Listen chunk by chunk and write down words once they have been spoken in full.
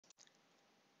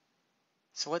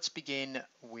So let's begin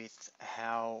with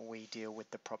how we deal with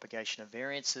the propagation of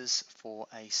variances for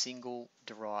a single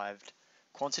derived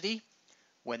quantity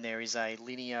when there is a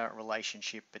linear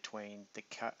relationship between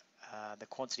the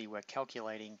quantity we're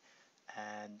calculating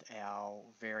and our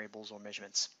variables or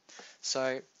measurements.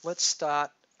 So let's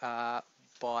start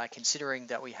by considering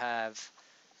that we have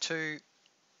two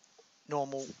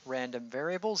normal random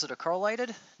variables that are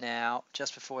correlated. Now,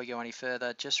 just before we go any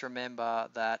further, just remember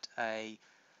that a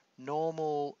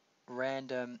normal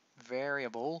random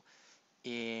variable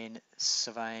in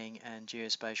surveying and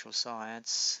geospatial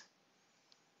science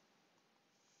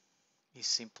is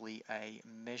simply a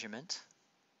measurement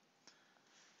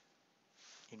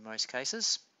in most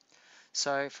cases.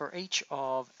 So for each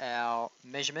of our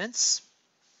measurements,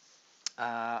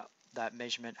 that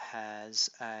measurement has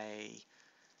a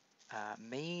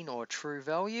mean or true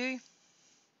value,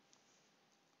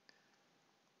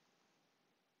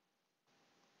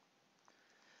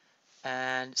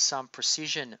 and some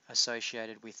precision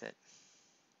associated with it,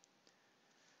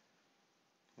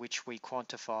 which we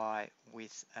quantify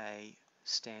with a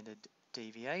standard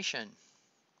deviation.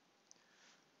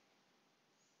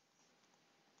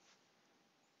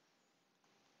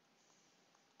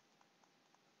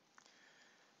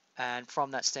 And from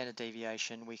that standard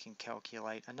deviation, we can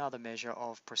calculate another measure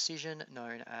of precision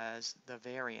known as the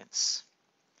variance.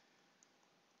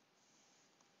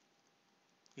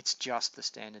 It's just the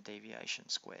standard deviation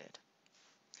squared.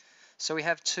 So we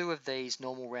have two of these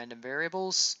normal random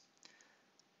variables,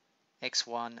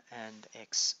 x1 and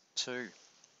x2.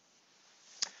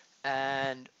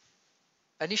 And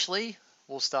initially,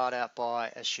 we'll start out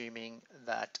by assuming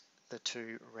that the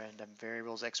two random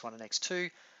variables, x1 and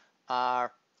x2,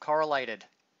 are correlated.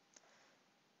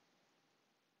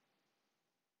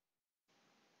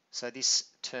 So this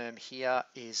term here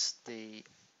is the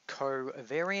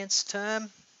covariance term,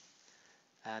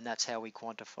 and that's how we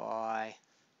quantify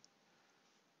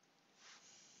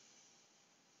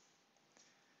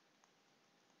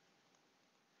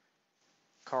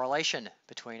correlation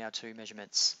between our two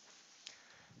measurements.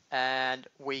 And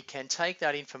we can take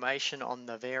that information on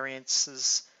the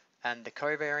variances and the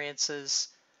covariances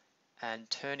and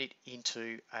turn it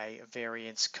into a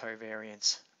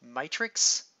variance-covariance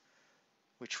matrix,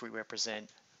 which we represent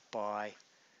by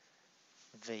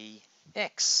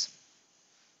Vx.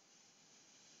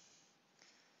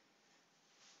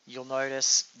 You'll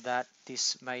notice that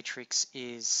this matrix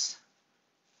is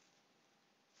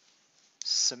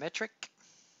symmetric.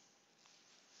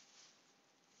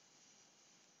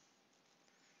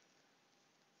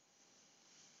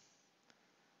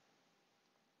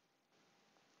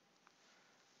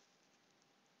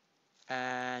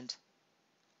 And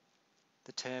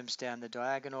the terms down the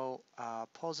diagonal are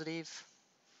positive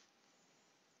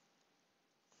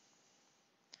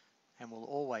and will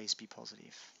always be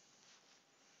positive.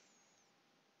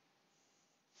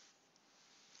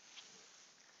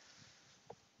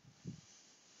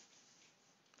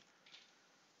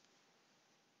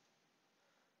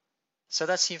 So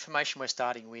that's the information we're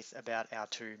starting with about our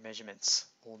two measurements,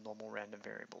 or normal random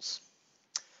variables.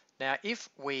 Now, if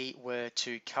we were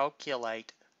to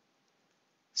calculate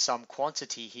some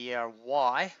quantity here,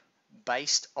 y,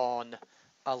 based on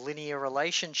a linear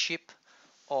relationship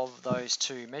of those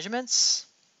two measurements,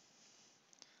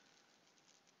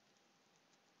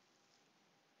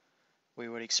 we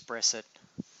would express it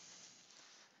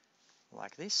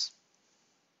like this.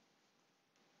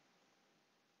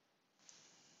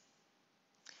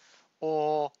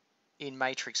 Or in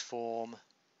matrix form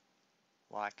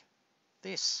like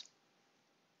this.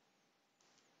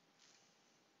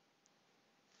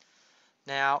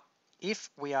 Now,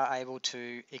 if we are able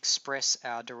to express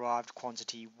our derived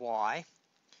quantity y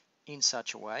in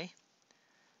such a way,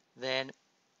 then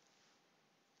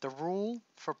the rule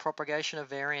for propagation of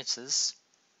variances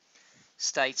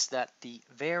states that the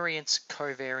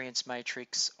variance-covariance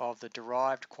matrix of the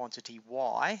derived quantity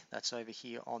y, that's over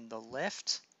here on the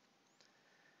left,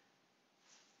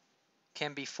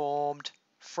 can be formed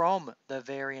from the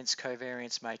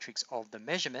variance-covariance matrix of the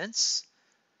measurements,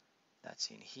 that's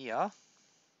in here,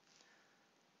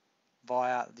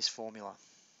 via this formula.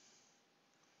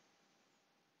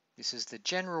 This is the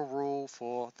general rule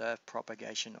for the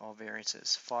propagation of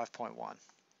variances, 5.1.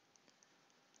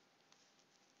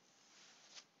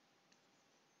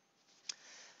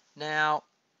 Now,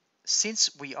 since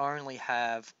we only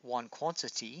have one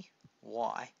quantity,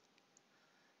 y,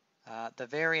 the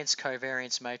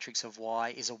variance-covariance matrix of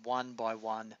y is a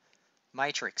 1-by-1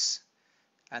 matrix,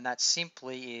 and that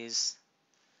simply is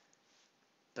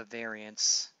the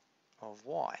variance of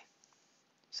y.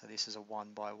 So this is a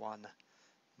 1-by-1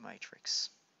 matrix.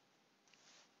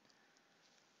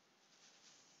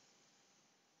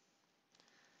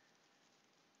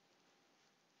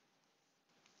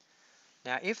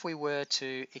 Now, if we were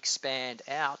to expand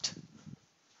out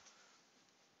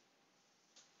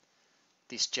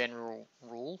this general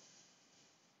rule,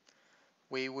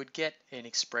 we would get an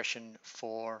expression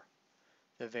for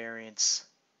the variance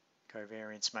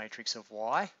covariance matrix of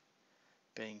y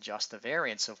being just the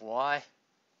variance of y.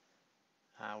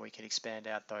 We could expand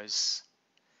out those,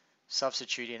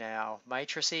 substitute in our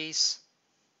matrices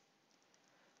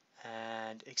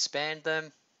and expand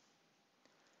them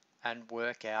and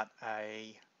work out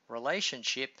a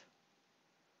relationship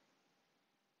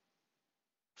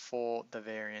for the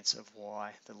variance of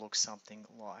y that looks something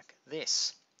like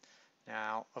this.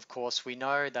 Now, of course, we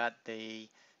know that the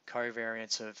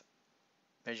covariance of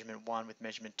measurement 1 with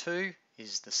measurement 2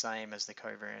 is the same as the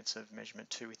covariance of measurement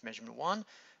 2 with measurement 1,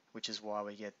 which is why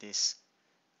we get this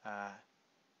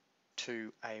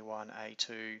 2a1,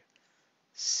 a2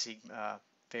 sigma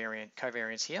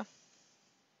covariance here.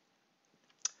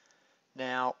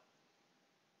 Now,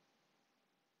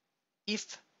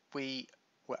 if we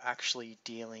were actually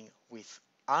dealing with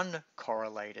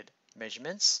uncorrelated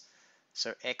measurements,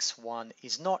 so x1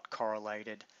 is not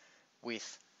correlated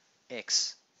with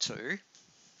x2,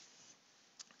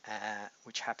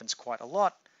 which happens quite a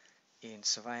lot in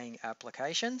surveying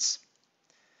applications,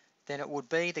 then it would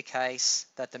be the case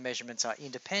that the measurements are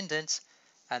independent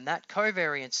and that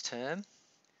covariance term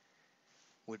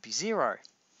would be 0,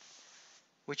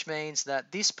 which means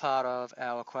that this part of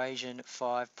our equation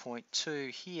 5.2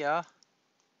 here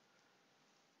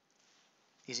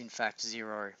is in fact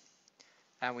 0,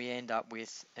 and we end up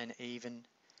with an even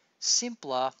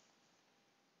simpler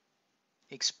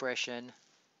expression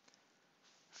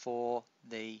for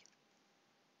the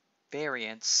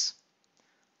variance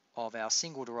of our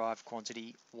single derived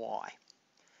quantity y,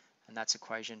 and that's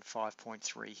equation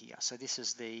 5.3 here. So this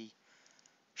is the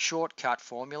shortcut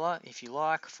formula, if you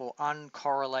like, for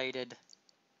uncorrelated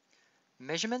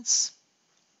measurements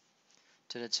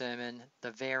to determine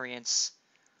the variance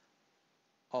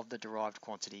of the derived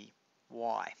quantity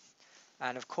y.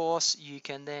 And of course, you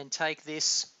can then take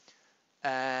this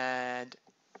and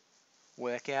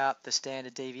work out the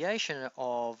standard deviation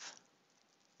of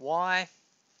y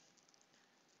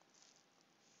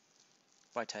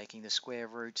by taking the square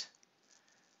root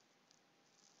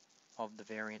of the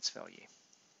variance value.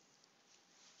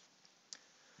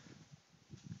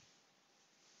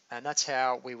 And that's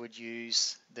how we would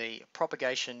use the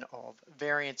propagation of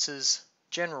variances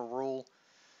general rule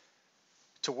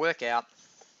to work out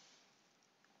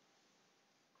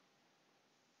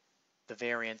the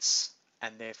variance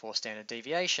and therefore standard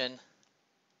deviation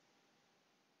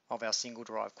of our single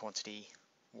derived quantity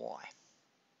y.